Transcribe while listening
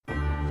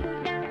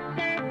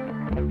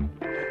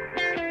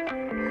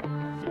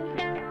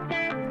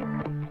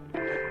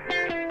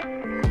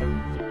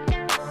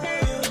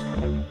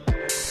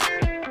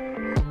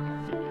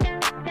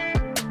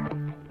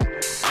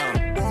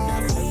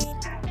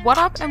What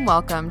up and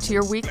welcome to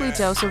your weekly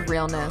dose of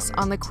realness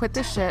on the Quit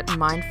the Shit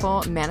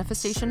Mindful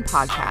Manifestation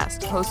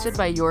podcast, hosted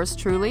by yours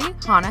truly,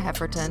 Hannah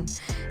Hefferton.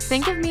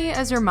 Think of me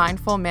as your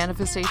mindful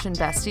manifestation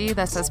bestie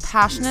that's as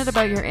passionate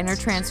about your inner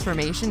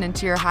transformation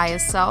into your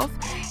highest self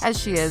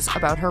as she is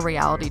about her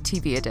reality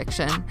TV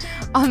addiction.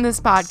 On this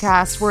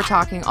podcast, we're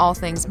talking all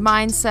things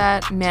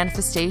mindset,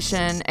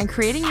 manifestation, and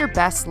creating your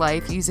best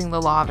life using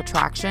the law of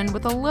attraction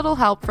with a little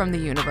help from the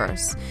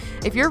universe.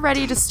 If you're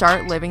ready to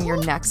start living your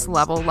next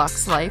level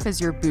luxe life as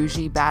your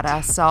bougie,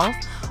 badass self,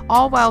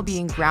 all while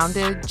being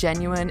grounded,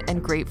 genuine,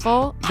 and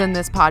grateful, then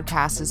this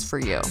podcast is for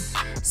you.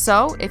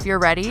 So if you're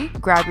ready,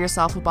 grab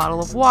yourself a bottle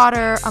of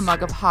water, a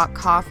mug of hot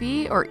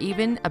coffee, or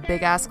even a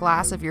big ass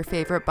glass of your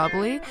favorite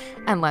bubbly,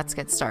 and let's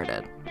get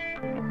started.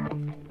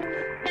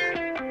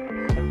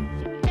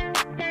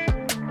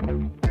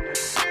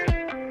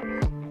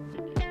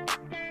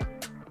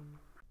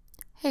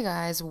 Hey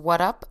guys,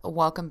 what up?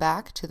 Welcome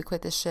back to the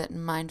Quit the Shit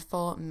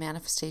Mindful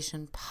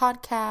Manifestation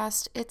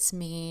podcast. It's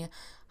me,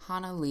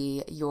 Hannah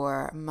Lee,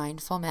 your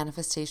mindful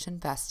manifestation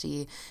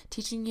bestie,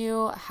 teaching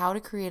you how to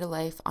create a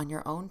life on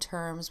your own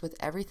terms with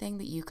everything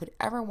that you could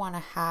ever want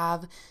to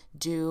have,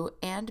 do,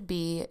 and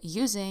be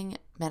using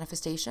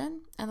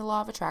manifestation and the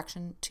law of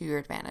attraction to your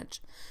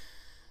advantage.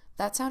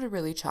 That sounded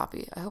really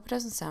choppy. I hope it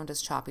doesn't sound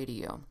as choppy to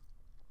you.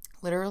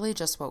 Literally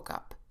just woke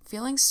up.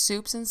 Feeling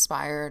soups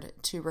inspired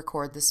to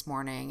record this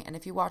morning. And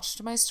if you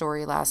watched my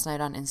story last night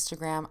on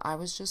Instagram, I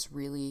was just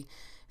really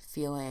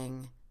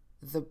feeling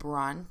the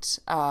brunt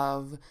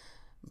of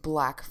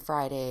Black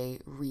Friday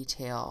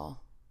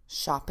retail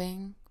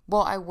shopping.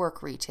 Well, I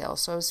work retail,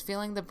 so I was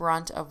feeling the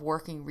brunt of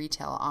working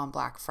retail on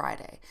Black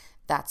Friday.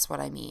 That's what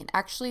I mean.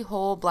 Actually,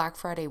 whole Black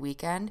Friday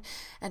weekend.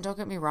 And don't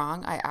get me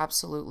wrong, I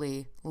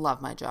absolutely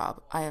love my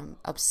job. I am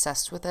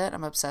obsessed with it.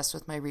 I'm obsessed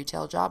with my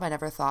retail job. I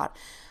never thought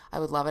I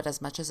would love it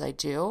as much as I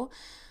do.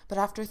 But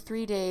after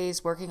 3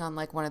 days working on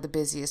like one of the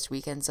busiest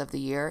weekends of the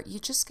year, you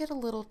just get a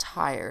little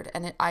tired.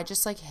 And I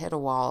just like hit a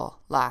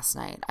wall last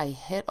night. I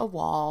hit a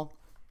wall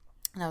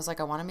and I was like,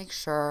 I want to make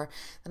sure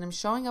that I'm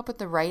showing up with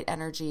the right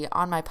energy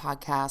on my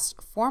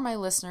podcast for my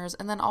listeners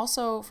and then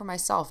also for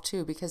myself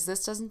too, because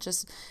this doesn't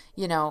just,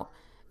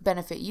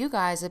 benefit you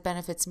guys, it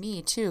benefits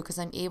me too, because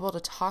I'm able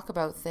to talk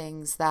about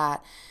things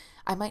that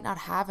I might not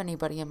have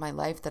anybody in my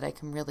life that I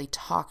can really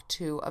talk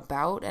to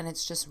about. And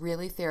it's just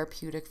really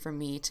therapeutic for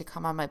me to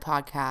come on my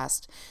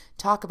podcast,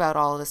 talk about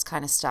all of this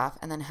kind of stuff,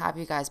 and then have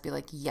you guys be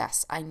like,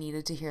 yes, I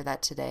needed to hear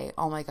that today.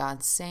 Oh my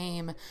God,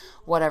 same,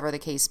 whatever the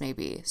case may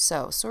be.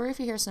 So sorry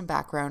if you hear some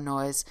background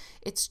noise.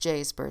 It's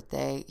Jay's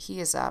birthday. He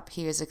is up.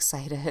 He is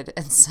excited.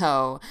 And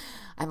so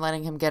I'm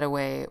letting him get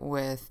away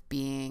with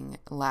being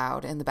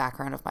loud in the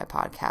background of my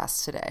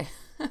podcast today.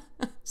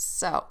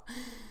 So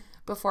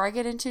before I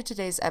get into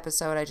today's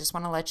episode, I just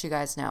want to let you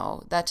guys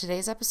know that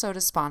today's episode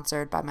is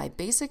sponsored by my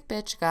Basic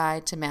Bitch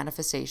Guide to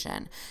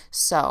Manifestation.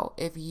 So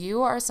if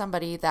you are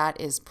somebody that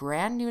is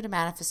brand new to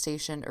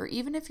manifestation, or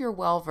even if you're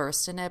well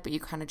versed in it, but you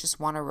kind of just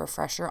want a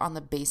refresher on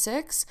the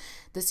basics,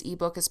 this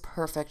ebook is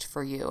perfect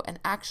for you. And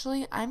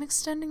actually, I'm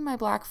extending my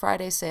Black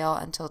Friday sale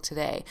until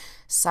today,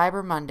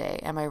 Cyber Monday.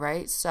 Am I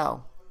right?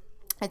 So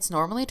it's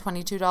normally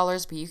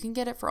 $22, but you can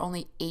get it for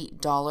only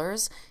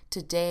 $8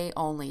 today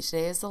only.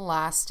 Today is the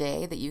last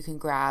day that you can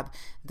grab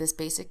this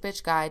Basic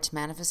Bitch Guide to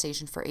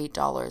Manifestation for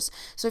 $8.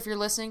 So if you're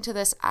listening to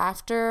this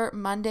after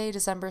Monday,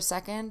 December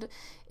 2nd,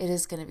 it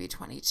is going to be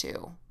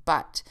 $22.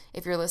 But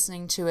if you're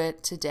listening to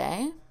it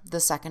today, the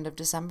 2nd of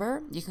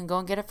December, you can go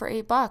and get it for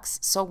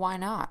 $8. So why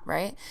not,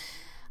 right?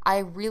 I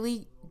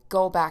really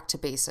go back to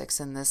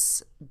basics in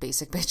this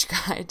Basic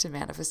Bitch Guide to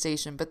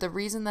Manifestation. But the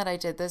reason that I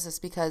did this is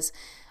because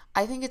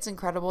I think it's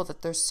incredible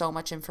that there's so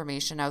much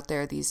information out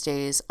there these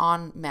days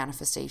on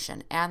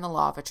manifestation and the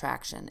law of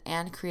attraction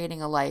and creating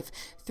a life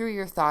through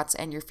your thoughts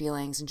and your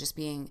feelings and just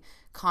being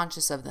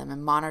conscious of them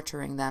and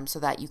monitoring them so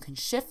that you can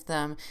shift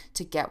them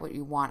to get what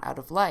you want out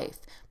of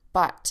life.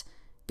 But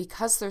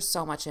because there's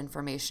so much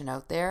information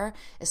out there,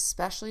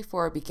 especially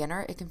for a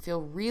beginner, it can feel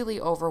really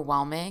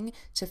overwhelming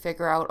to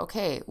figure out,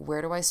 okay,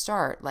 where do I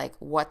start? Like,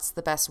 what's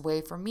the best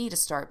way for me to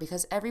start?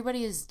 Because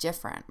everybody is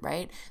different,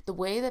 right? The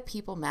way that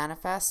people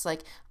manifest,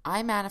 like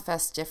I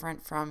manifest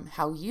different from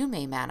how you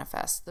may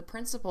manifest. The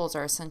principles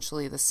are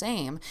essentially the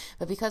same,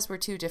 but because we're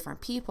two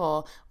different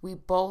people, we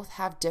both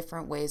have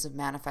different ways of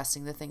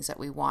manifesting the things that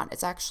we want.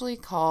 It's actually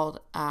called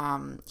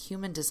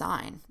human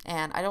design,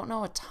 and I don't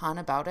know a ton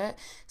about it.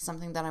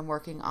 Something that I'm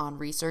working on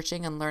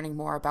researching and learning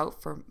more about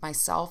for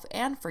myself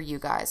and for you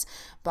guys,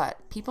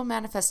 but people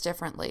manifest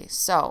differently.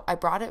 So I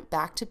brought it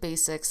back to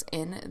basics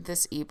in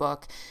this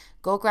ebook.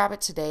 Go grab it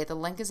today. The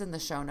link is in the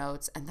show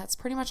notes. And that's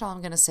pretty much all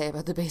I'm going to say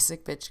about the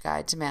Basic Bitch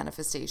Guide to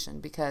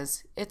Manifestation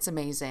because it's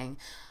amazing.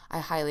 I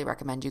highly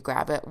recommend you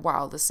grab it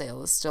while the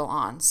sale is still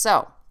on.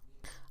 So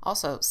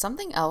also,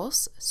 something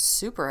else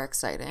super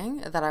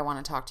exciting that I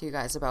want to talk to you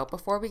guys about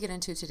before we get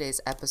into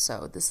today's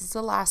episode. This is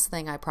the last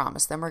thing I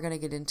promise. Then we're going to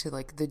get into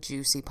like the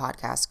juicy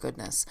podcast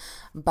goodness.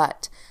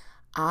 But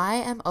I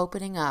am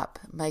opening up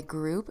my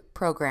group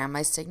program,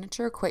 my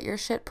signature Quit Your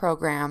Shit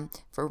program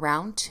for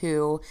round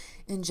 2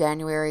 in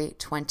January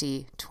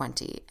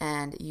 2020.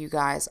 And you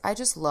guys, I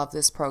just love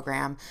this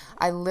program.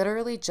 I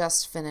literally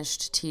just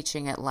finished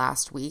teaching it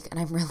last week, and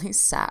I'm really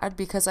sad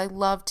because I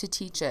love to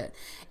teach it.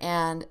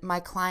 And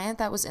my client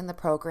that was in the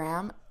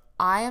program,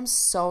 I am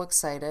so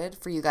excited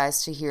for you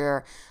guys to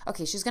hear.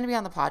 Okay, she's going to be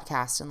on the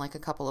podcast in like a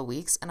couple of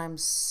weeks, and I'm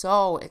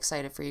so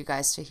excited for you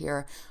guys to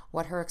hear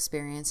what her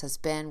experience has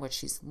been, what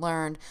she's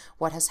learned,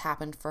 what has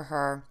happened for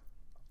her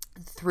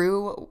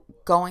through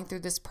going through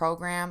this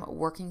program,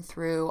 working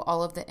through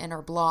all of the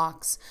inner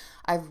blocks.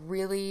 I've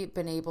really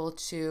been able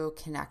to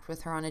connect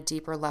with her on a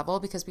deeper level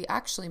because we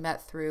actually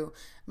met through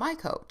my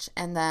coach.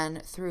 And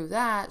then through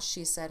that,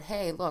 she said,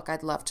 hey, look,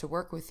 I'd love to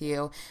work with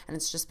you. And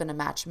it's just been a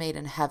match made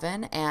in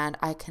heaven. And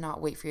I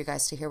cannot wait for you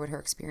guys to hear what her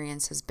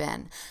experience has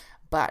been.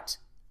 But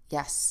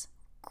yes,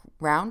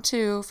 round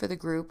 2 for the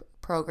group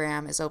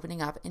program is opening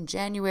up in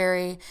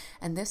January.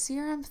 And this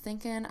year I'm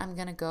thinking I'm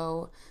going to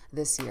go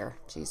this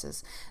time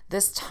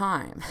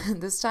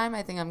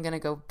I think I'm going to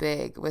go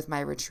big with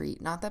my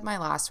retreat. Not that my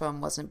last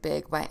one wasn't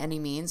big by any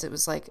means. It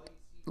was like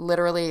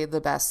literally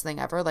the best thing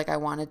ever. Like I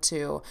wanted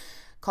to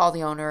call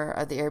the owner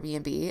of the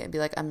Airbnb and be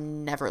like,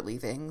 I'm never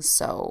leaving.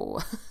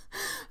 So,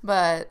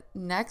 but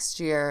next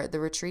year,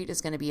 the retreat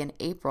is going to be in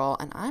April.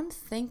 And I'm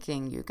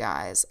thinking, you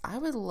guys, I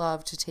would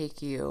love to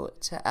take you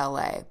to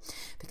LA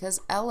because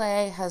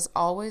LA has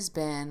always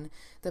been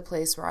the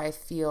place where I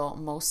feel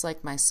most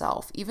like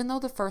myself. Even though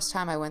the first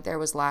time I went there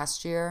was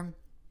last year,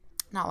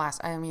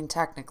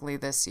 technically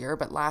this year,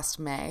 but last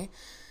May,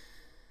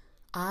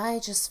 I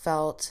just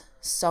felt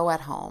so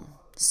at home,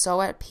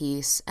 so at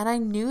peace. And I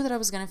knew that I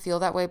was going to feel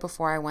that way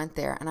before I went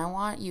there. And I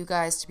want you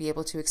guys to be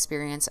able to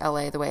experience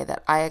LA the way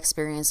that I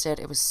experienced it.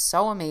 It was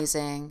so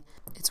amazing.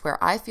 It's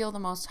where I feel the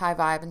most high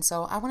vibe. And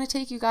so I want to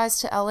take you guys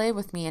to LA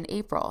with me in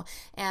April.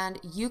 And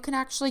you can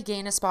actually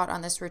gain a spot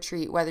on this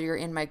retreat, whether you're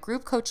in my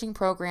group coaching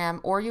program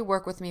or you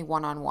work with me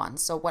one-on-one.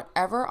 So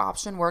whatever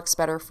option works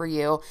better for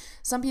you.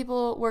 Some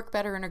people work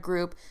better in a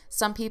group.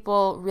 Some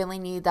people really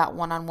need that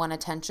one-on-one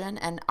attention.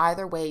 And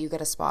either way, you get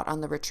a spot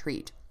on the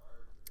retreat.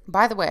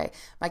 By the way,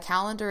 my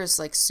calendar is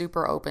like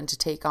super open to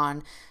take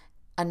on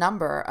a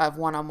number of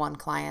one-on-one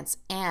clients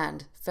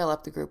and fill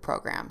up the group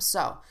program.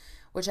 So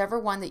whichever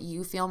one that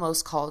you feel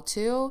most called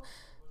to,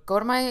 go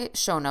to my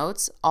show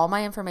notes. All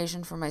my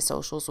information for my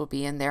socials will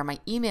be in there. My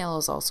email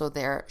is also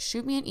there.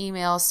 Shoot me an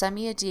email, send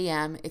me a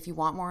DM if you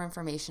want more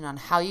information on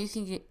how you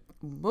can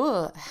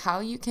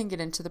get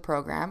into the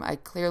program. I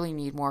clearly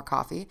need more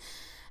coffee,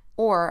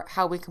 or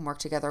how we can work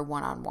together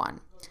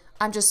one-on-one.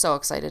 I'm just so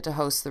excited to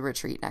host the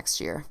retreat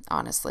next year,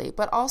 honestly,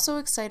 but also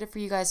excited for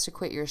you guys to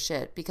quit your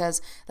shit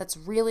because that's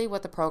really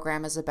what the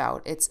program is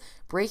about. It's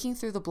breaking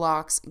through the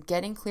blocks,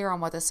 getting clear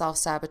on what the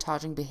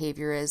self-sabotaging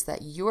behavior is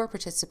that you're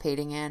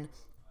participating in,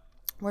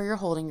 where you're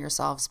holding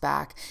yourselves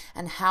back,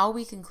 and how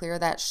we can clear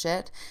that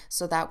shit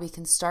so that we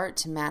can start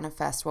to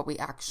manifest what we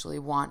actually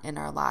want in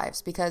our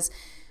lives. Because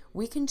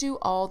we can do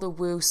all the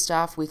woo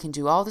stuff, we can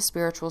do all the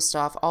spiritual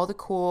stuff, all the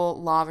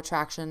cool law of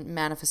attraction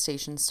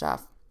manifestation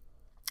stuff.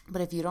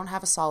 But if you don't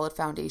have a solid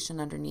foundation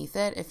underneath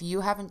it, if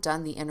you haven't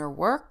done the inner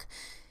work,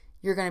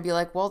 you're going to be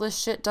like, well, this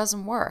shit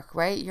doesn't work,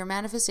 right? Your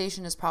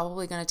manifestation is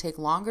probably going to take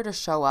longer to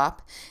show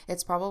up.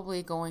 It's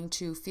probably going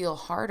to feel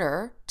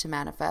harder to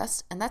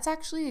manifest. And that's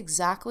actually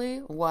exactly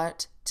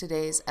what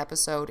today's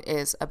episode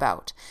is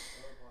about.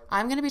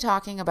 I'm going to be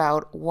talking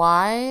about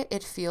why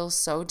it feels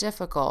so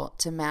difficult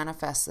to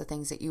manifest the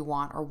things that you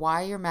want, or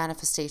why your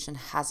manifestation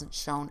hasn't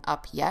shown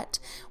up yet,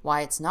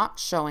 why it's not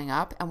showing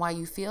up, and why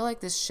you feel like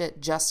this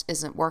shit just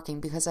isn't working.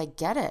 Because I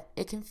get it.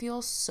 It can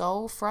feel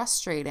so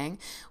frustrating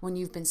when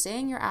you've been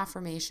saying your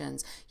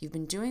affirmations, you've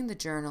been doing the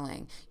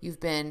journaling,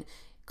 you've been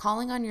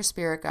calling on your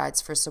spirit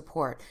guides for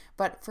support,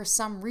 but for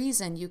some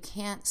reason you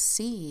can't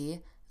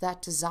see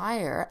that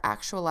desire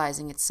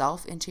actualizing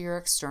itself into your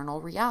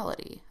external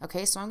reality.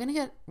 Okay, so I'm going to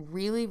get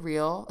really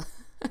real,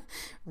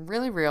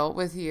 really real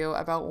with you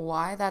about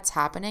why that's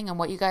happening and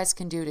what you guys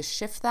can do to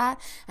shift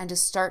that and to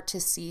start to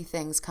see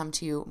things come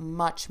to you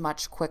much,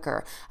 much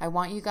quicker. I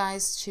want you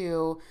guys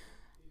to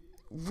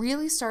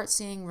really start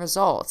seeing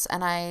results.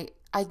 And I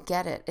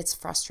get it. It's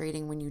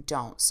frustrating when you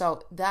don't.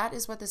 So that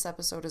is what this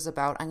episode is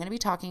about. I'm going to be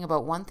talking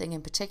about one thing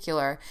in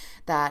particular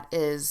that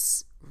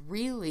is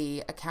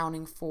really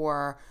accounting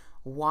for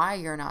why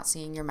you're not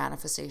seeing your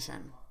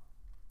manifestation.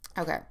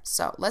 Okay,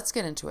 so let's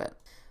get into it.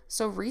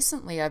 So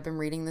recently I've been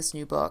reading this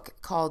new book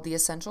called The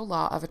Essential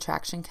Law of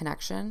Attraction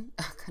Collection,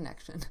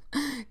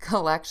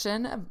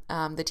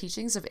 The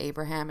Teachings of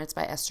Abraham. It's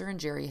by Esther and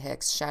Jerry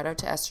Hicks. Shout out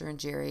to Esther and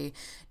Jerry.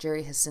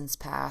 Jerry has since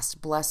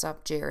passed. Bless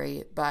up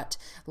Jerry. But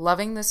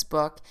loving this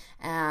book,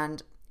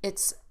 and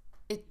it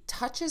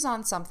touches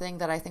on something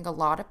that I think a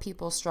lot of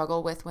people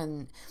struggle with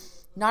when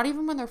not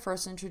even when they're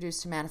first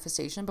introduced to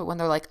manifestation, but when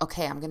they're like,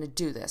 okay, I'm going to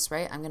do this,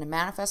 right? I'm going to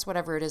manifest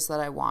whatever it is that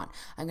I want.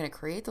 I'm going to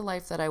create the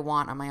life that I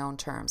want on my own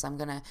terms. I'm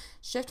going to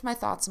shift my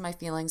thoughts and my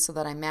feelings so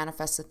that I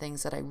manifest the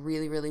things that I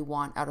really, really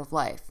want out of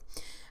life.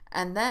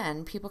 And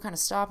then people kind of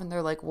stop and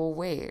they're like, well,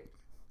 wait,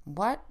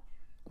 what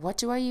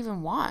do I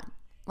even want?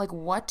 Like,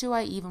 what do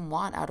I even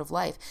want out of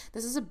life?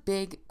 This is a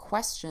big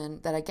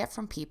question that I get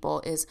from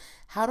people is,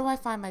 how do I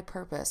find my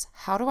purpose?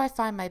 How do I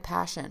find my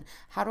passion?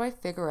 How do I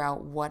figure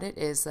out what it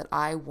is that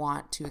I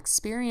want to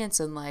experience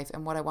in life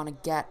and what I want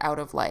to get out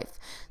of life?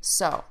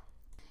 So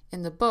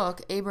in the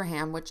book,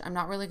 Abraham, which I'm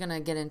not really going to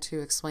get into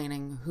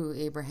explaining who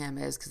Abraham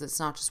is because it's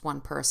not just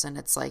one person.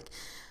 It's like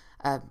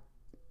a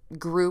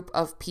group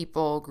of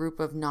people,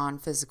 group of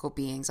non-physical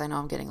beings. I know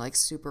I'm getting like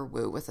super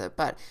woo with it,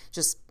 but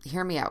just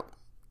hear me out.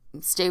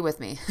 Stay with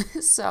me.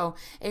 So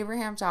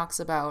Abraham talks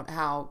about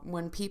how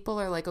when people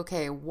are like,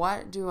 okay,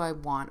 what do I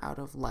want out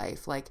of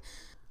life? Like,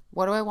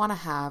 what do I want to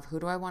have? Who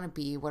do I want to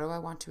be? What do I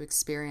want to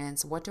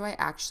experience? What do I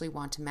actually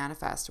want to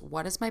manifest?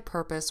 What is my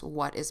purpose?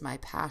 What is my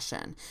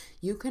passion?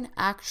 You can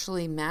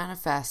actually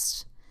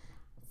manifest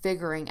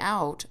figuring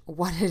out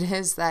what it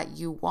is that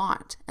you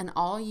want. And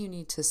all you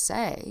need to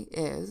say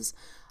is,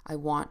 I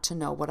want to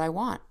know what I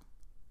want.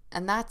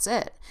 And that's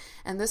it.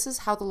 And this is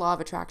how the law of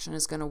attraction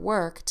is going to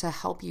work to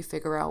help you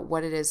figure out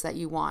what it is that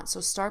you want.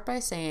 So start by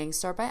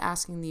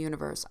asking the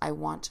universe, I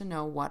want to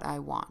know what I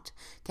want.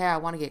 Okay, I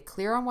want to get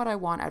clear on what I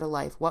want out of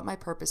life, what my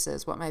purpose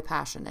is, what my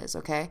passion is,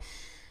 okay?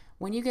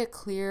 When you get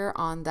clear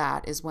on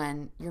that is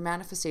when your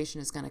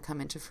manifestation is going to come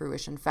into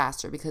fruition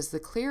faster, because the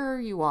clearer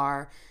you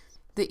are,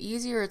 the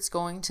easier it's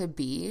going to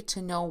be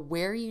to know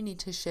where you need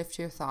to shift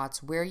your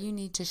thoughts, where you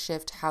need to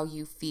shift how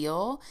you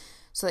feel,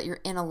 so that you're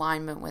in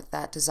alignment with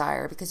that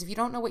desire. Because if you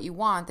don't know what you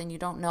want, then you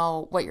don't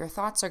know what your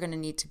thoughts are going to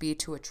need to be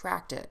to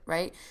attract it,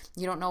 right?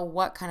 You don't know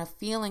what kind of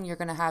feeling you're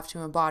going to have to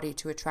embody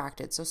to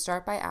attract it. So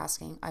start by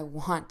asking, I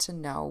want to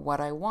know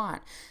what I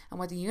want. And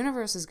what the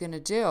universe is going to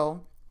do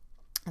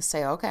is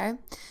say, okay,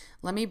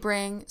 let me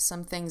bring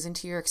some things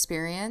into your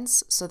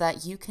experience so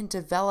that you can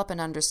develop an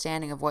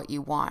understanding of what you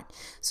want.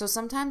 So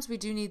sometimes we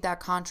do need that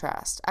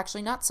contrast.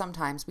 Actually, not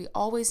sometimes. We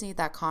always need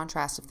that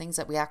contrast of things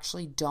that we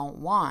actually don't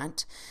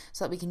want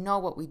so that we can know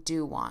what we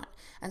do want.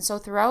 And so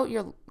throughout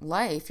your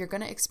life, you're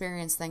going to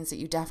experience things that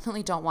you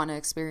definitely don't want to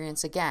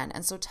experience again.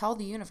 And so tell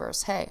the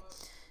universe, hey,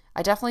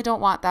 I definitely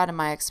don't want that in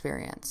my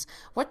experience.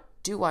 What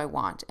do I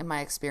want in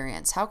my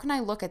experience? How can I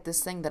look at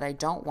this thing that I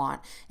don't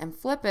want and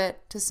flip it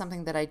to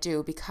something that I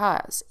do?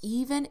 Because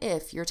even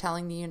if you're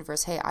telling the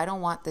universe, hey, I don't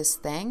want this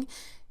thing,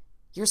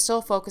 you're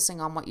still focusing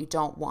on what you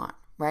don't want,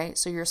 right?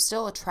 So you're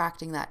still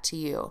attracting that to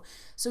you.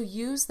 So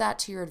use that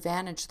to your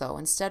advantage though.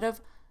 Instead of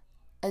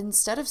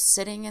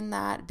sitting in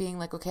that being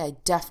like, okay, I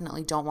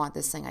definitely don't want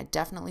this thing. I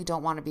definitely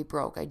don't want to be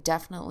broke. I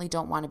definitely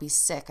don't want to be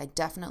sick. I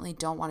definitely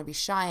don't want to be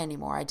shy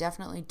anymore. I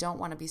definitely don't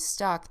want to be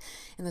stuck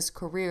in this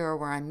career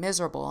where I'm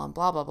miserable and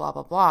blah, blah, blah,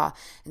 blah, blah.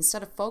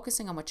 Instead of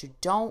focusing on what you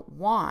don't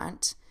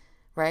want,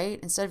 right?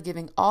 Instead of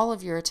giving all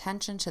of your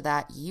attention to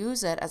that,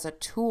 use it as a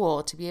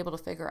tool to be able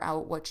to figure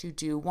out what you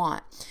do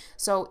want.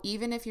 So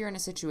even if you're in a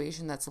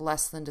situation that's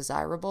less than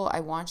desirable, I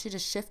want you to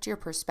shift your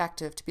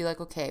perspective to be like,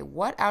 okay,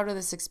 what out of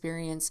this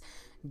experience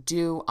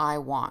do I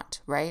want,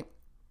 right?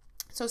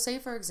 So say,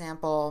 for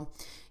example,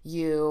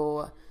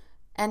 you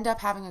end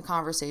up having a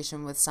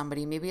conversation with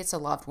somebody, maybe it's a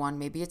loved one,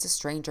 maybe it's a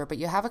stranger, but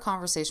you have a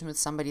conversation with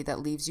somebody that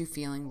leaves you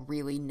feeling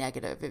really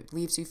negative. It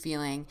leaves you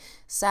feeling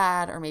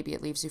sad, or maybe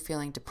it leaves you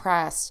feeling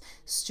depressed,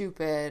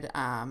 stupid,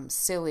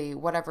 silly,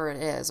 whatever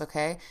it is,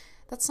 okay?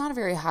 That's not a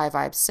very high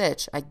vibe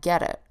sitch. I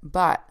get it.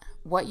 But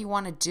what you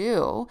want to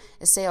do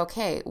is say,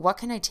 okay, what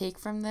can I take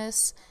from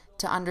this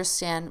to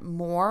understand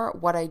more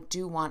what I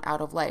do want out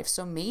of life?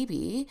 So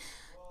maybe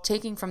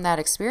taking from that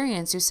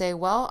experience, you say,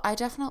 well, I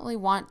definitely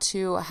want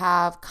to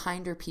have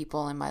kinder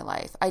people in my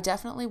life. I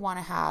definitely want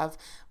to have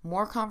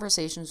more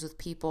conversations with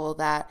people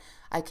that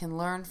I can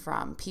learn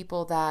from,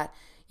 people that,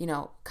 you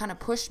know, kind of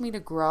push me to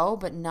grow,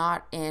 but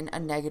not in a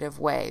negative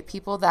way.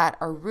 People that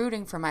are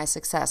rooting for my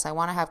success. I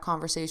want to have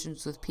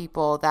conversations with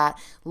people that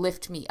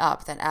lift me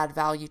up, that add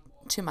value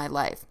to my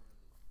life.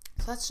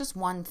 So that's just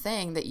one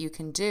thing that you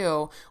can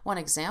do, one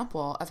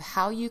example of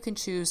how you can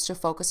choose to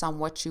focus on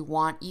what you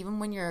want, even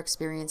when you're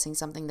experiencing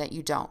something that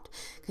you don't,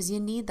 because you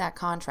need that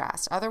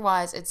contrast.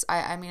 Otherwise,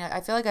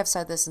 I feel like I've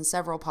said this in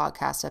several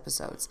podcast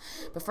episodes,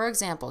 but for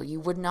example, you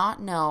would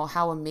not know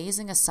how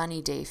amazing a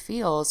sunny day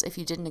feels if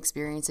you didn't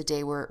experience a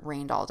day where it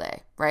rained all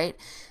day, right?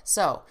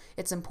 So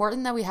it's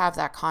important that we have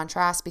that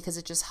contrast because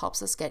it just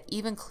helps us get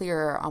even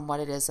clearer on what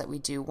it is that we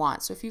do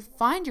want. So if you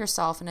find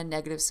yourself in a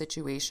negative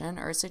situation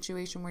or a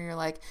situation where you're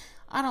like,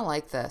 I don't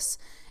like this,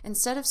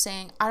 instead of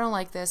saying, I don't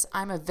like this,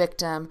 I'm a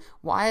victim,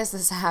 why is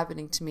this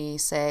happening to me?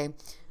 Say,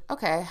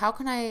 okay, how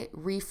can I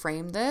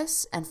reframe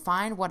this and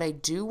find what I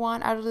do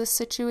want out of this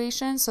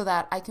situation so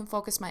that I can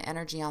focus my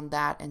energy on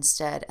that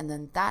instead? And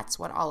then that's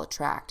what I'll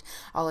attract.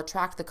 I'll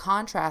attract the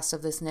contrast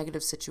of this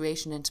negative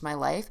situation into my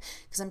life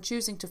because I'm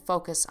choosing to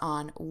focus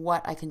on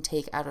what I can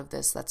take out of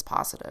this that's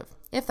positive,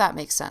 if that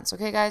makes sense.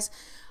 Okay, guys?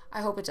 I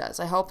hope it does.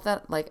 I hope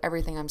that like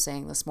everything I'm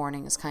saying this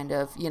morning is kind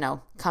of,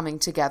 coming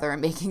together and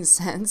making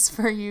sense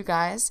for you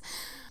guys.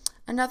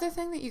 Another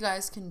thing that you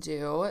guys can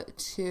do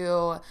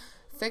to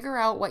figure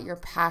out what your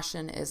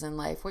passion is in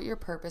life, what your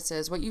purpose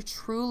is, what you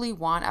truly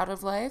want out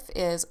of life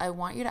is. I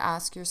want you to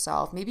ask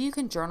yourself, maybe you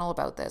can journal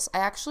about this. I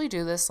actually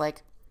do this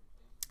like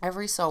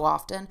every so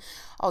often.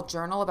 I'll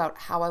journal about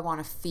how I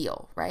want to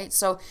feel, right?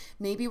 So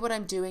maybe what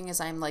I'm doing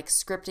is I'm like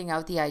scripting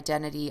out the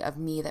identity of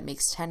me that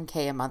makes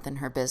 10K a month in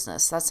her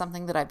business. That's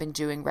something that I've been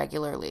doing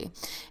regularly.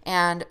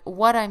 And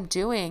what I'm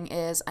doing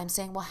is I'm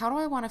saying, well, how do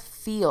I want to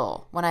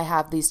feel when I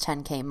have these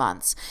 10K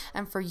months?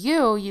 And for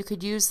you, you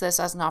could use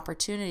this as an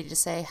opportunity to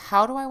say,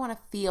 how do I want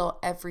to feel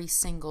every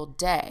single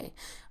day?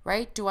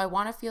 Right? Do I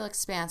want to feel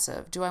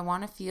expansive? Do I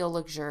want to feel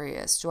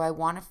luxurious? Do I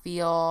want to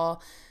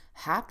feel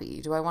happy?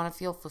 Do I want to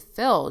feel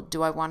fulfilled?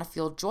 Do I want to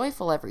feel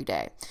joyful every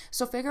day?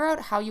 So figure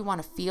out how you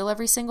want to feel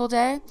every single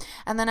day,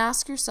 and then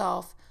ask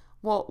yourself,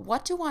 well,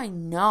 what do I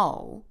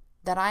know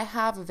that I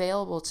have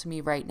available to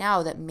me right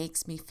now that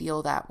makes me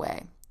feel that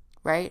way?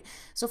 Right?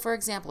 So for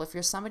example, if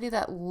you're somebody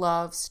that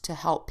loves to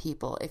help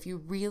people, if you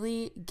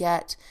really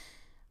get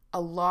a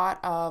lot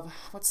of,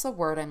 what's the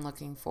word I'm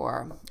looking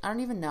for? I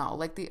don't even know.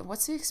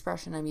 What's the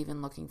expression I'm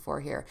even looking for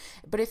here?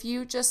 But if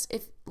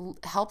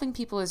helping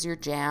people is your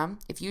jam,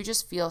 if you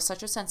just feel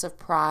such a sense of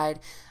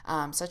pride,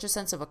 such a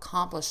sense of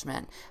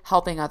accomplishment,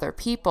 helping other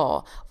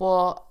people,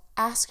 well,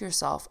 ask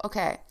yourself,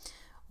 okay,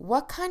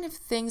 what kind of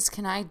things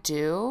can I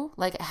do?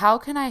 Like, how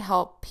can I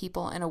help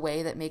people in a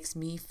way that makes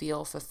me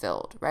feel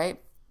fulfilled,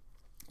 right?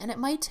 And it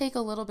might take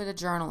a little bit of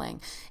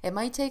journaling. It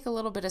might take a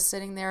little bit of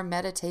sitting there,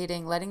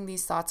 meditating, letting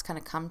these thoughts kind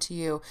of come to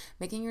you,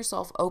 making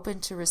yourself open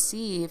to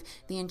receive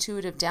the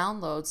intuitive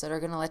downloads that are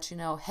going to let you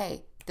know,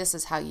 hey, this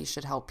is how you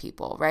should help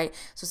people, right?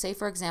 So say,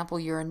 for example,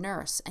 you're a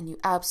nurse and you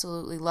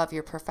absolutely love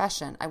your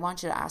profession. I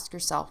want you to ask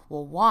yourself,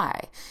 well,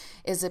 why?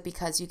 Is it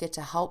because you get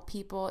to help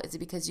people? Is it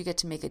because you get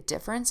to make a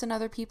difference in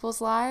other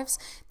people's lives?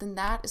 Then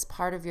that is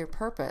part of your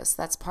purpose.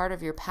 That's part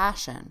of your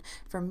passion.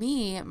 For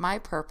me, my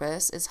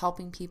purpose is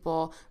helping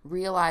people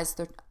realize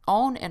their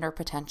own inner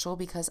potential,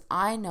 because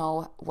I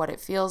know what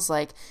it feels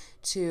like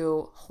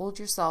to hold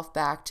yourself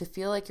back, to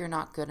feel like you're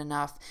not good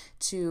enough,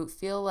 to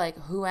feel like,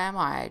 who am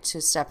I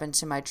to step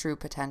into my true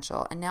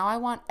potential? And now I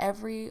want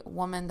every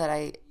woman that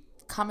I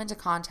come into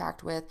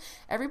contact with,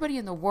 everybody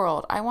in the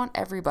world, I want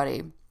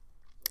everybody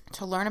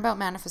to learn about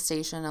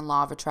manifestation and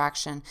law of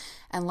attraction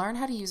and learn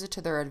how to use it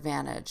to their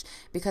advantage,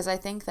 because I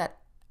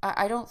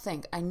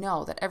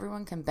know that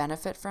everyone can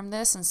benefit from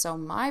this. And so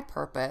my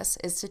purpose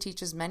is to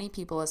teach as many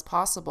people as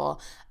possible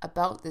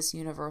about this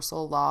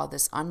universal law,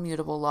 this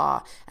unmutable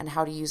law, and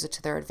how to use it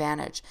to their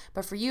advantage.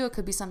 But for you, it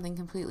could be something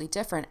completely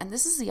different. And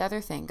this is the other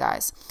thing,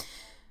 guys.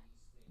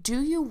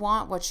 Do you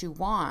want what you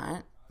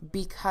want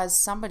because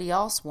somebody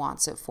else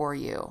wants it for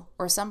you,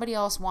 or somebody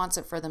else wants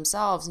it for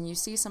themselves, and you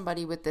see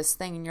somebody with this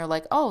thing and you're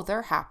like, oh,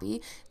 they're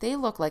happy, they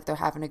look like they're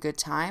having a good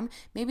time,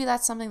 maybe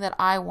that's something that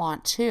I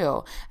want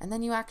too, and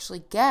then you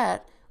actually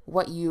get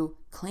what you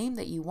claim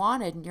that you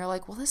wanted and you're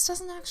like, well, this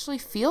doesn't actually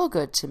feel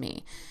good to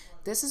me.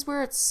 This is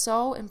where it's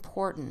so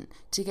important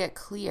to get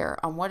clear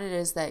on what it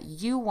is that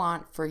you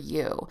want for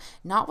you,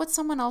 not what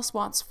someone else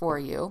wants for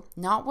you,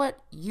 not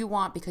what you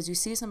want because you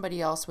see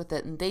somebody else with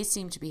it and they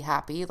seem to be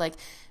happy. Like,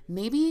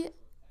 maybe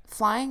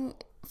flying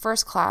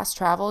first class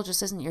travel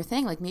just isn't your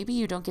thing. Like, maybe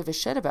you don't give a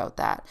shit about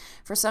that.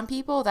 For some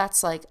people,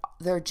 that's like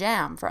their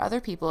jam. For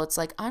other people, it's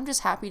like, I'm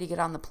just happy to get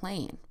on the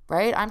plane,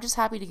 right? I'm just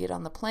happy to get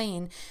on the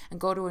plane and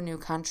go to a new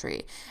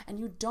country. And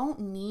you don't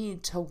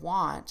need to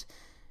want,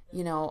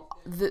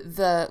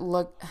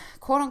 the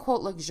quote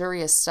unquote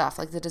luxurious stuff,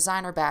 like the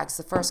designer bags,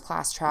 the first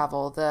class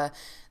travel, the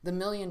 $1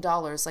 million.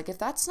 Like, if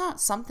that's not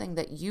something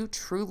that you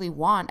truly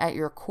want at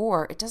your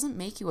core, it doesn't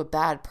make you a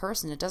bad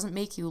person. It doesn't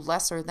make you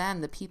lesser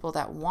than the people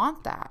that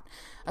want that.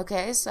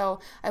 Okay. So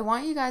I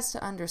want you guys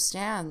to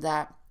understand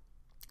that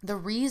the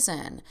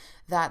reason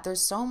that there's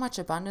so much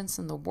abundance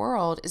in the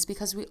world is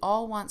because we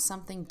all want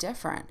something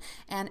different.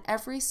 And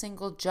every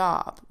single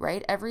job,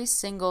 right? Every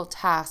single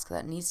task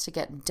that needs to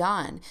get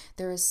done,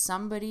 there is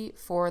somebody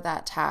for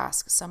that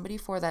task, somebody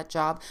for that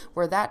job,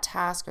 where that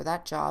task or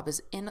that job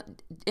is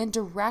in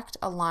direct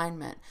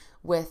alignment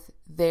with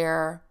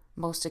their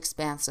most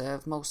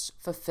expansive, most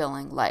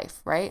fulfilling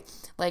life, right?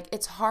 Like,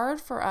 it's hard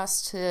for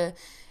us to,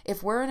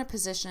 if we're in a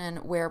position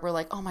where we're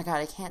like, oh my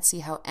God, I can't see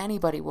how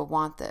anybody would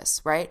want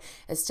this, right?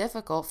 It's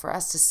difficult for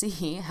us to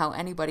see how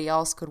anybody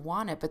else could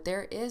want it, but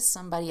there is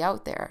somebody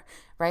out there,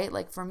 right?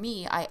 Like, for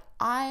me, I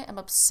am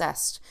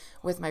obsessed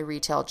with my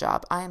retail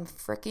job. I am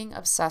freaking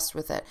obsessed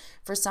with it.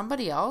 For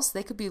somebody else,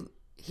 they could be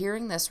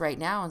hearing this right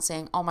now and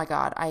saying, oh my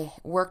God, I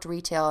worked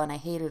retail and I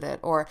hated it,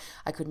 or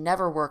I could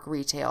never work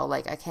retail.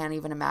 Like, I can't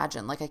even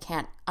imagine, like, I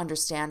can't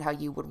understand how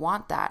you would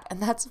want that.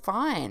 And that's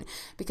fine,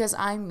 because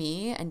I'm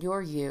me and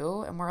you're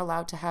you, and we're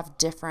allowed to have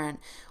different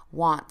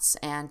wants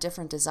and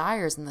different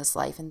desires in this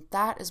life. And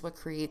that is what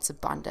creates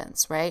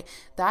abundance, right?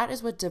 That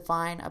is what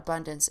divine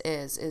abundance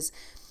is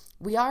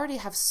we already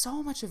have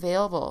so much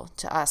available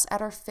to us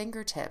at our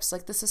fingertips.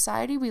 Like, the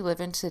society we live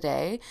in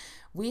today,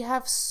 we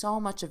have so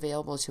much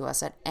available to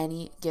us at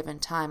any given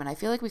time. And I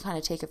feel like we kind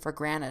of take it for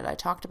granted. I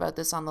talked about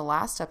this on the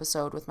last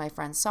episode with my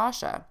friend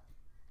Sasha.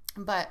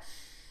 But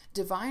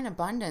divine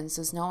abundance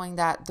is knowing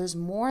that there's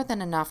more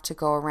than enough to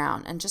go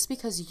around. And just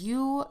because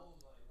you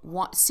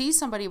see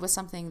somebody with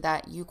something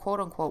that you quote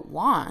unquote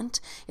want,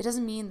 it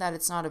doesn't mean that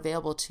it's not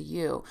available to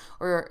you,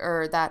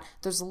 or that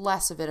there's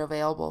less of it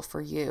available for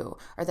you,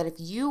 or that if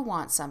you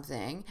want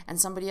something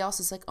and somebody else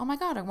is like, oh my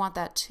God, I want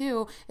that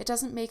too, it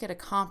doesn't make it a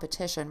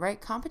competition,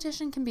 right?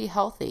 Competition can be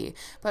healthy,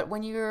 but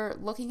when you're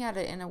looking at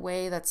it in a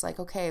way that's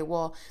like, okay,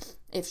 well,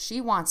 if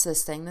she wants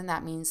this thing, then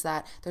that means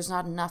that there's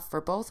not enough for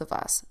both of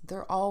us.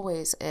 There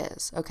always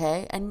is,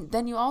 okay? And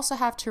then you also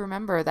have to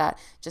remember that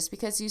just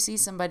because you see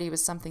somebody with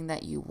something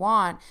that you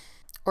want,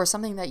 or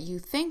something that you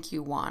think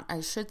you want,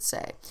 I should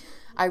say,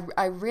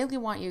 I really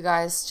want you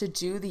guys to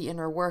do the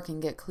inner work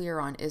and get clear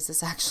on, is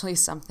this actually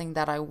something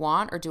that I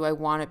want, or do I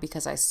want it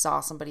because I saw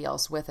somebody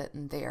else with it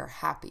and they're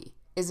happy?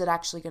 Is it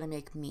actually going to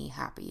make me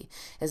happy?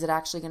 Is it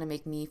actually going to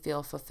make me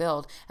feel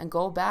fulfilled? And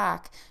go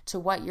back to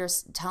what you're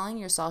telling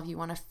yourself you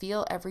want to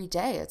feel every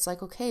day. It's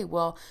like, okay,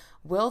 well,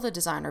 will the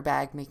designer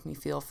bag make me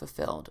feel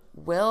fulfilled?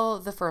 Will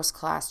the first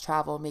class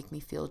travel make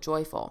me feel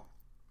joyful?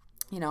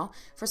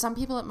 For some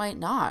people it might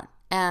not.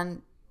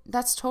 And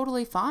that's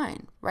totally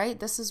fine, right?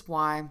 This is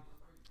why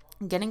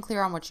getting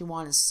clear on what you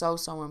want is so,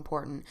 so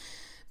important,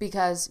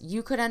 because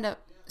you could end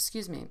up,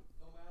 excuse me,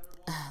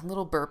 a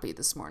little burpy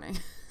this morning.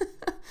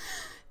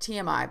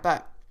 TMI,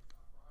 but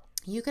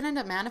you can end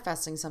up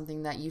manifesting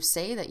something that you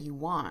say that you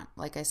want,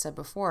 like I said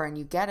before, and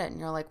you get it and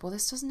you're like, well,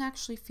 this doesn't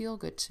actually feel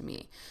good to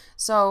me.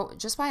 So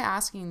just by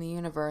asking the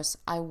universe,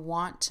 I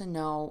want to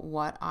know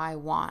what I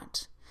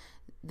want,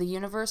 the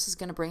universe is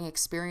going to bring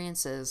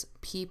experiences,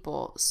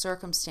 people,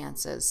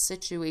 circumstances,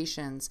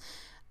 situations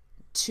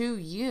to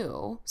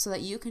you so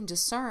that you can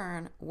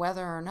discern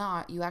whether or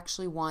not you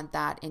actually want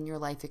that in your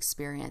life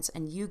experience,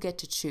 and you get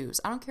to choose.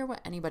 I don't care what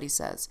anybody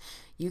says.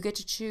 You get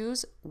to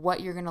choose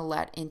what you're going to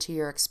let into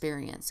your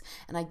experience.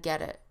 And I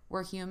get it.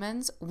 We're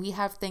humans. We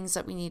have things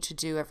that we need to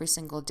do every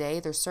single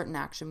day. There's certain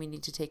action we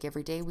need to take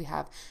every day. We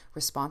have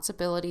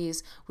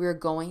responsibilities. We are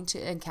going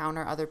to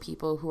encounter other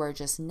people who are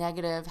just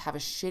negative, have a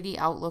shitty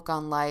outlook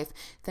on life,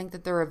 think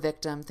that they're a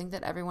victim, think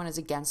that everyone is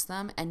against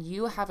them. And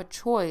you have a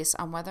choice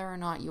on whether or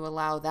not you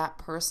allow that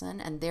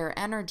person and their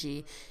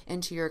energy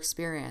into your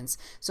experience.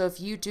 So if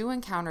you do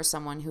encounter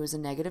someone who is a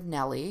negative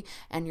Nelly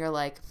and you're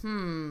like,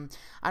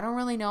 I don't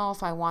really know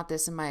if I want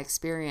this in my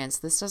experience,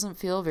 this doesn't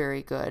feel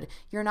very good,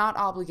 you're not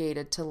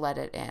obligated to let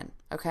it in,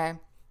 okay?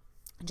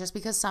 Just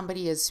because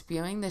somebody is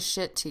spewing this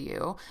shit to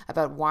you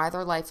about why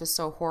their life is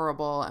so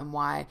horrible and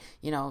why,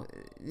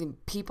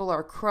 people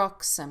are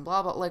crooks and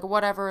blah, blah, like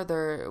whatever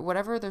they're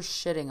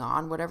shitting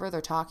on, whatever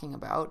they're talking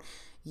about,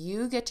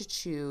 you get to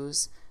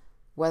choose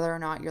whether or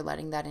not you're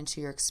letting that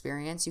into your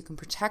experience. You can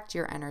protect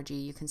your energy.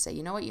 You can say,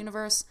 you know what,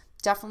 universe,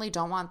 definitely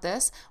don't want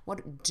this.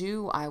 What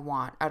do I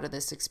want out of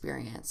this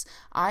experience?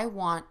 I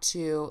want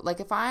to,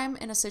 like, if I'm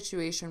in a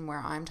situation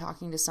where I'm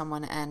talking to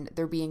someone and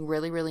they're being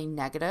really, really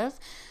negative,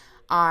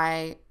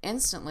 I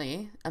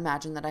instantly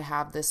imagine that I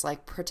have this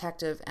like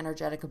protective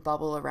energetic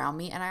bubble around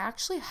me. And I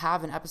actually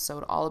have an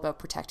episode all about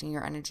protecting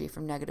your energy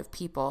from negative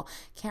people.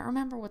 Can't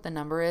remember what the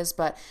number is,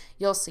 but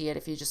you'll see it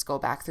if you just go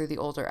back through the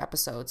older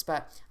episodes.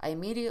 But I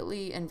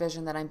immediately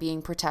envision that I'm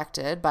being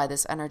protected by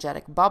this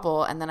energetic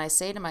bubble. And then I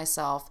say to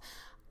myself,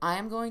 I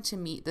am going to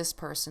meet this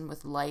person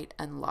with light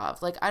and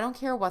love. Like, I don't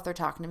care what they're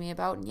talking to me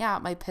about. And yeah,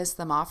 it might piss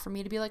them off for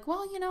me to be like,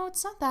 well,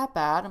 it's not that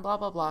bad and blah,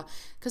 blah, blah.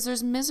 Because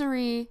there's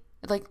misery,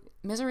 like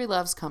misery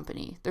loves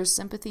company. There's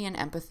sympathy and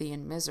empathy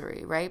in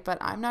misery, right? But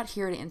I'm not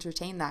here to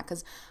entertain that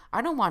because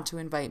I don't want to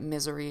invite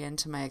misery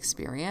into my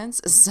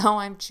experience. So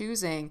I'm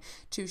choosing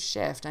to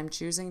shift. I'm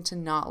choosing to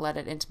not let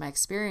it into my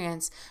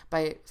experience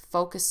by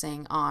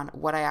focusing on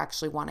what I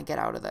actually want to get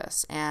out of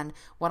this. And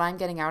what I'm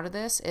getting out of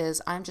this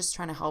is I'm just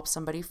trying to help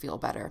somebody feel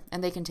better.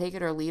 And they can take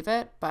it or leave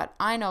it, but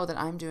I know that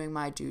I'm doing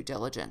my due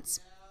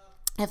diligence.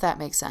 If that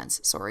makes sense.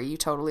 Sorry, you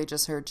totally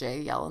just heard Jay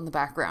yell in the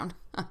background.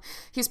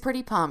 He's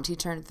pretty pumped. He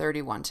turned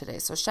 31 today.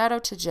 So shout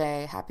out to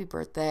Jay. Happy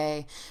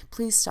birthday.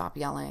 Please stop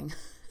yelling.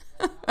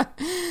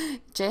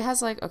 Jay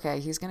has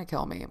he's going to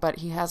kill me, but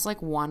he has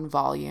one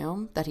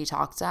volume that he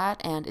talks at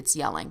and it's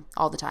yelling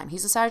all the time.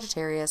 He's a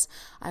Sagittarius.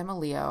 I'm a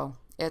Leo.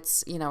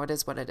 It's, it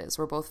is what it is.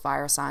 We're both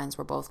fire signs.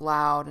 We're both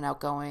loud and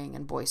outgoing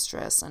and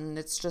boisterous. And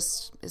it's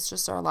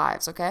just our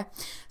lives. Okay.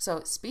 So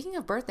speaking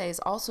of birthdays,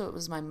 also it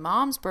was my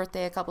mom's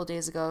birthday a couple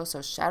days ago.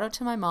 So shout out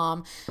to my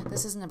mom.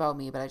 This isn't about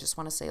me, but I just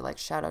want to say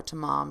shout out to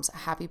moms.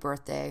 Happy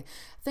birthday.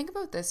 Think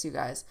about this, you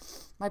guys.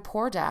 My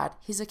poor dad,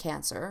 he's a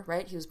Cancer,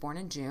 right? He was born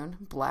in June.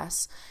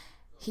 Bless.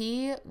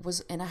 He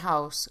was in a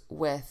house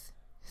with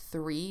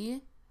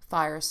 3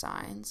 fire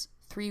signs,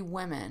 3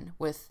 women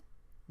with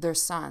their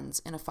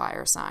sons in a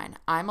fire sign.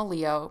 I'm a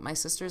Leo. My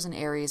sister's an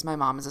Aries. My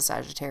mom is a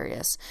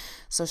Sagittarius.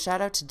 So shout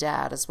out to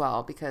Dad as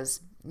well, because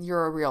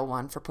you're a real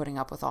one for putting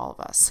up with all of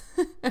us.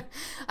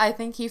 I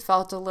think he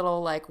felt a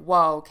little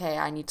whoa, okay,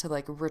 I need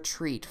to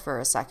retreat for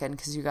a second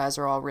because you guys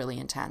are all really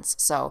intense.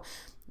 So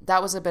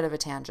that was a bit of a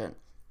tangent.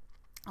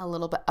 A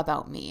little bit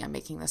about me. I'm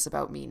making this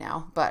about me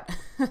now, but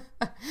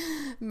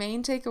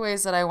main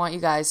takeaways that I want you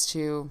guys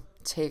to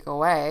take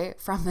away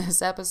from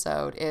this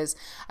episode is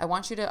I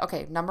want you to,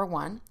 okay, number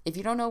one, if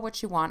you don't know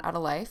what you want out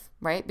of life,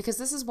 right? Because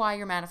this is why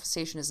your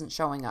manifestation isn't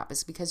showing up.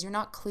 It's because you're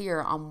not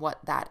clear on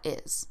what that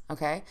is,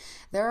 okay?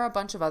 There are a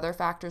bunch of other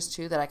factors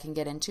too that I can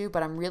get into,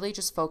 but I'm really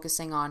just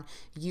focusing on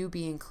you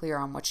being clear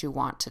on what you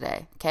want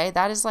today, okay?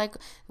 That is like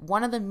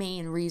one of the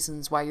main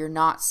reasons why you're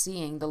not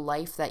seeing the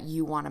life that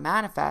you want to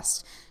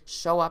manifest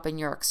show up in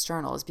your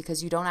external, is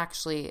because you don't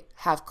actually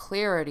have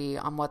clarity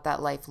on what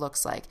that life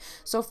looks like.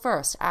 So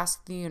first,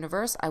 ask the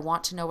universe, I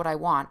want to know what I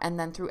want. And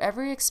then through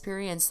every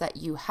experience that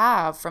you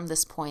have from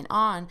this point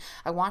on,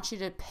 I want you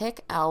to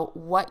pick out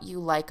what you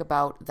like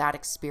about that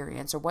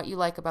experience or what you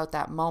like about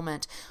that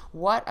moment.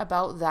 What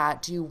about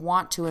that do you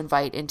want to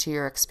invite into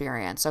your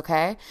experience,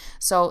 okay?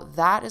 So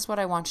that is what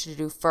I want you to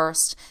do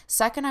first.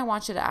 Second, I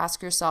want you to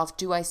ask yourself,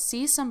 do I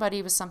see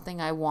somebody with something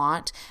I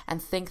want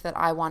and think that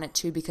I want it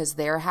too because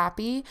they're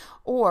happy?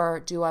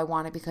 Or do I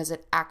want it because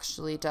it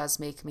actually does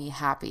make me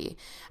happy?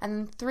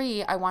 And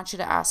three, I want you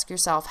to ask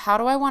yourself, how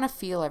do I want to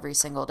feel every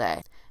single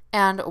day?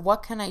 And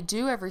what can I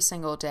do every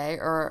single day,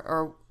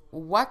 or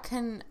what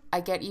can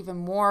I get even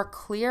more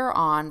clear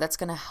on that's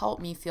going to help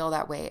me feel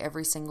that way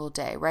every single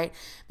day, right?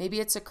 Maybe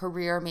it's a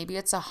career, maybe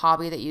it's a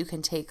hobby that you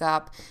can take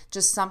up,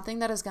 just something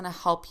that is going to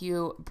help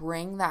you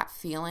bring that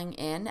feeling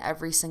in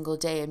every single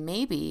day. And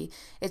maybe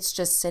it's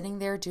just sitting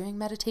there doing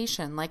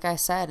meditation, like I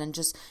said, and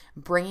just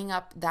bringing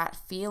up that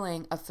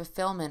feeling of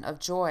fulfillment, of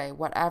joy,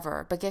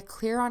 whatever. But get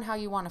clear on how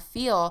you want to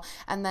feel,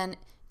 and then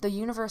the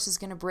universe is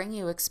going to bring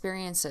you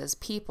experiences,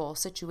 people,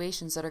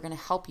 situations that are going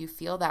to help you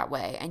feel that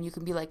way. And you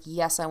can be like,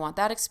 yes, I want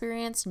that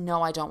experience.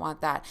 No, I don't want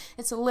that.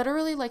 It's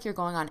literally like you're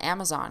going on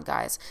Amazon,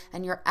 guys,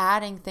 and you're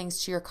adding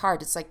things to your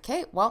cart. It's like,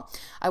 okay, well,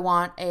 I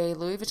want a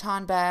Louis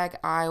Vuitton bag.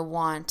 I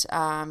want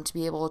to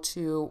be able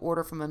to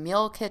order from a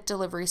meal kit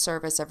delivery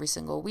service every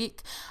single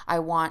week. I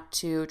want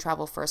to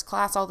travel first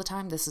class all the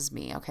time. This is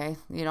me, okay?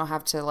 You don't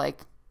have to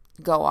like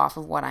go off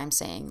of what I'm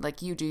saying.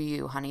 Like, you do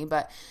you, honey.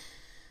 But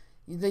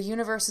the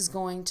universe is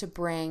going to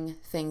bring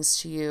things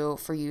to you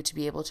for you to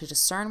be able to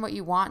discern what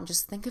you want, and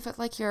just think of it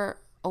like you're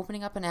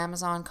opening up an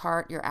Amazon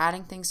cart, you're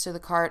adding things to the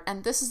cart.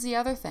 And this is the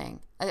other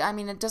thing. I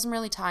mean, it doesn't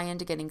really tie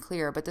into getting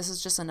clear, but this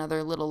is just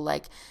another little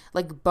like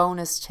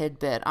bonus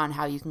tidbit on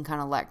how you can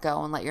kind of let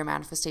go and let your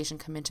manifestation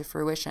come into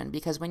fruition.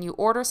 Because when you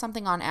order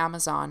something on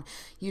Amazon,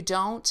 you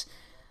don't,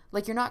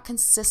 like, you're not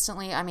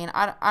consistently, I mean,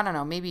 I don't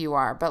know, maybe you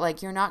are, but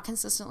like, you're not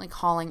consistently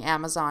calling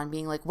Amazon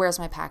being like, where's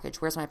my package?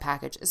 Where's my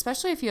package?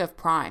 Especially if you have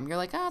Prime, you're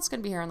like, oh, it's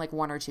going to be here in like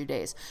 1 or 2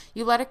 days.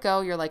 You let it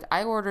go. You're like,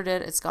 I ordered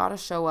it. It's got to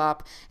show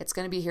up. It's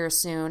going to be here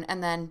soon.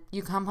 And then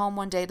you come home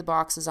one day, the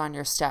box is on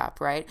your step,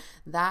 right?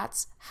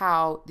 That's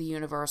how the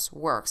universe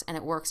works. And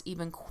it works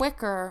even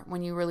quicker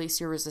when you release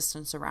your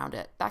resistance around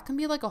it. That can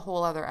be like a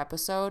whole other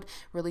episode,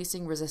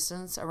 releasing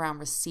resistance around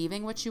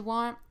receiving what you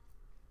want.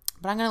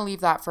 But I'm going to leave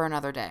that for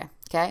another day,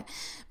 okay?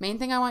 Main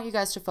thing I want you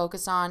guys to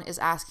focus on is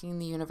asking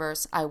the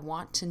universe, I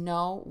want to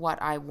know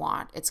what I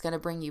want. It's going to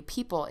bring you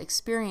people,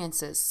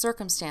 experiences,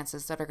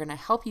 circumstances that are going to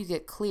help you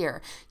get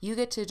clear. You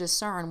get to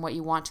discern what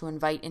you want to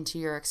invite into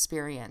your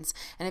experience.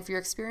 And if you're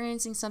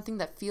experiencing something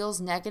that feels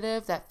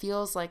negative, that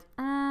feels like,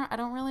 I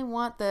don't really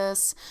want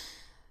this,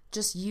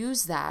 just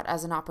use that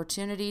as an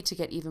opportunity to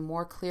get even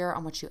more clear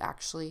on what you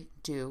actually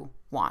do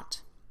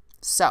want.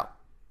 So,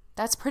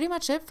 that's pretty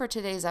much it for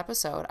today's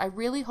episode. I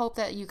really hope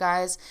that you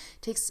guys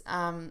what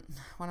am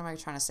I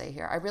trying to say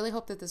here? I really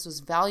hope that this was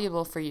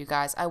valuable for you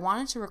guys. I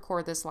wanted to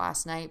record this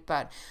last night,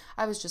 but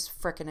I was just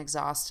freaking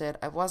exhausted.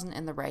 I wasn't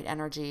in the right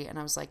energy, and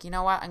I was like, you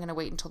know what? I'm going to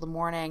wait until the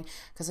morning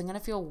because I'm going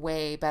to feel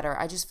way better.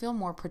 I just feel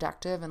more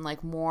productive and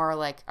like more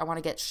like I want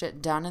to get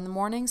shit done in the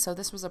morning. So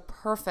this was a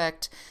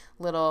perfect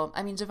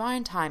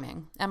divine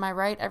timing. Am I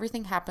right?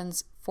 Everything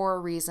happens for a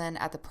reason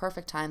at the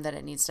perfect time that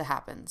it needs to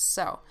happen.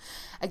 So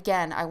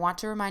again, I want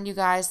to remind you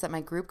guys that my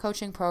group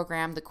coaching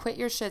program, the Quit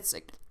Your Shit,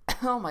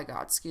 oh my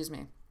God, excuse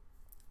me.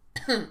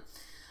 I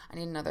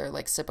need another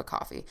like sip of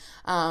coffee.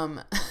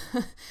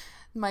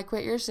 My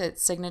Quit Your Shit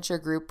signature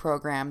group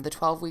program, the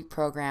 12-week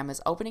program,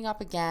 is opening up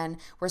again.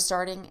 We're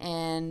starting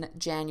in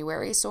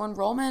January. So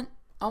enrollment,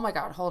 oh my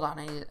God, hold on.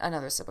 I need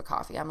another sip of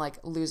coffee. I'm like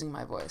losing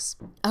my voice.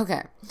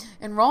 Okay.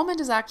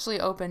 Enrollment is actually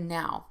open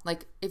now.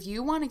 Like, if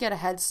you want to get a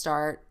head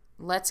start,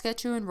 let's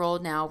get you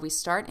enrolled now. We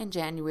start in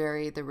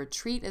January. The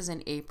retreat is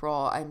in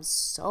April. I'm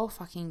so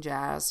fucking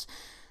jazzed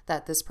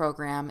that this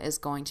program is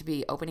going to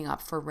be opening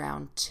up for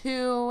round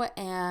 2.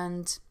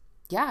 And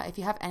yeah, if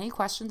you have any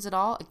questions at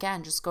all,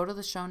 again, just go to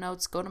the show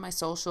notes, go to my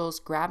socials,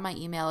 grab my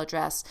email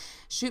address,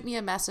 shoot me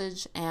a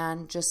message,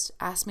 and just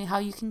ask me how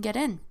you can get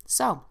in.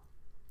 So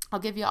I'll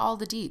give you all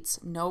the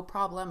deets, no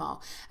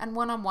problemo. And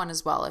one-on-one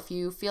as well. If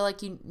you feel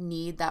like you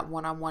need that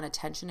one-on-one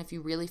attention, if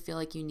you really feel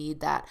like you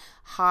need that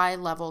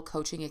high-level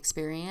coaching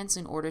experience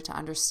in order to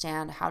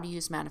understand how to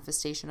use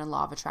manifestation and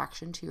law of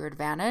attraction to your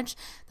advantage,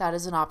 that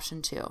is an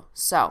option too.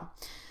 So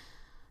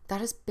that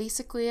is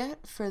basically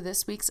it for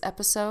this week's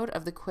episode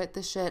of the Quit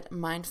the Shit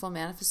Mindful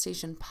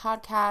Manifestation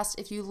podcast.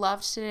 If you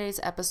loved today's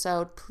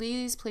episode,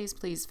 please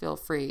feel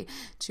free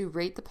to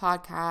rate the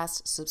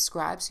podcast,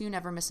 subscribe so you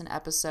never miss an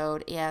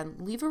episode,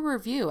 and leave a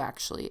review,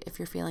 actually, if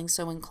you're feeling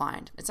so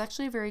inclined. It's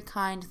actually a very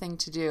kind thing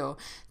to do,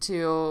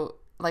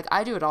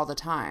 I do it all the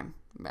time.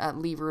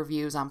 Leave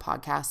reviews on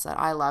podcasts that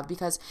I love,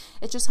 because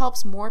it just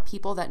helps more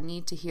people that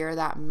need to hear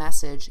that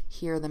message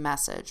hear the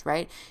message,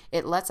 right?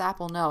 It lets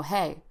Apple know,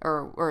 hey,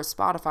 or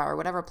Spotify or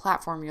whatever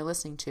platform you're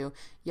listening to,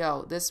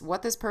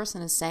 what this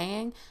person is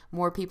saying,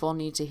 more people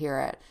need to hear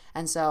it.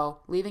 And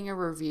so leaving a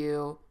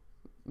review,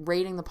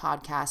 rating the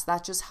podcast,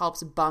 that just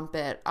helps bump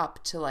it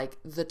up to like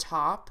the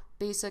top,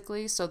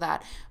 basically, so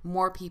that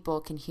more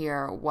people can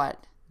hear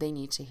what they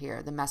need to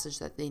hear, the message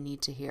that they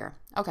need to hear.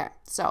 Okay,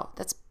 so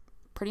that's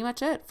pretty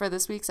much it for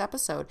this week's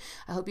episode.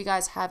 I hope you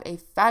guys have a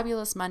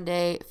fabulous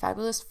Monday,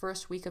 fabulous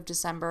first week of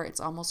December. It's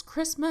almost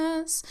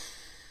Christmas.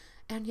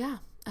 And yeah,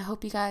 I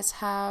hope you guys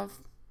have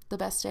the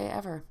best day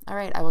ever. All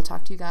right, I will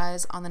talk to you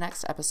guys on the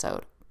next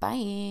episode.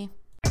 Bye.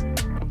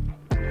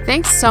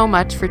 Thanks so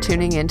much for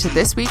tuning in to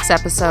this week's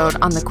episode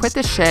on the Quit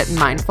the Shit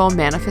Mindful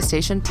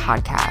Manifestation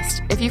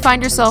podcast. If you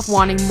find yourself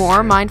wanting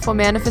more mindful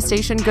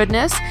manifestation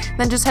goodness,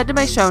 then just head to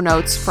my show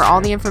notes for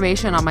all the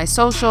information on my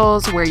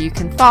socials, where you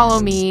can follow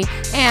me,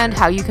 and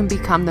how you can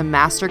become the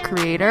master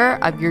creator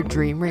of your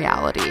dream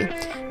reality.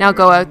 Now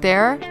go out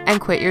there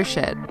and quit your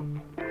shit.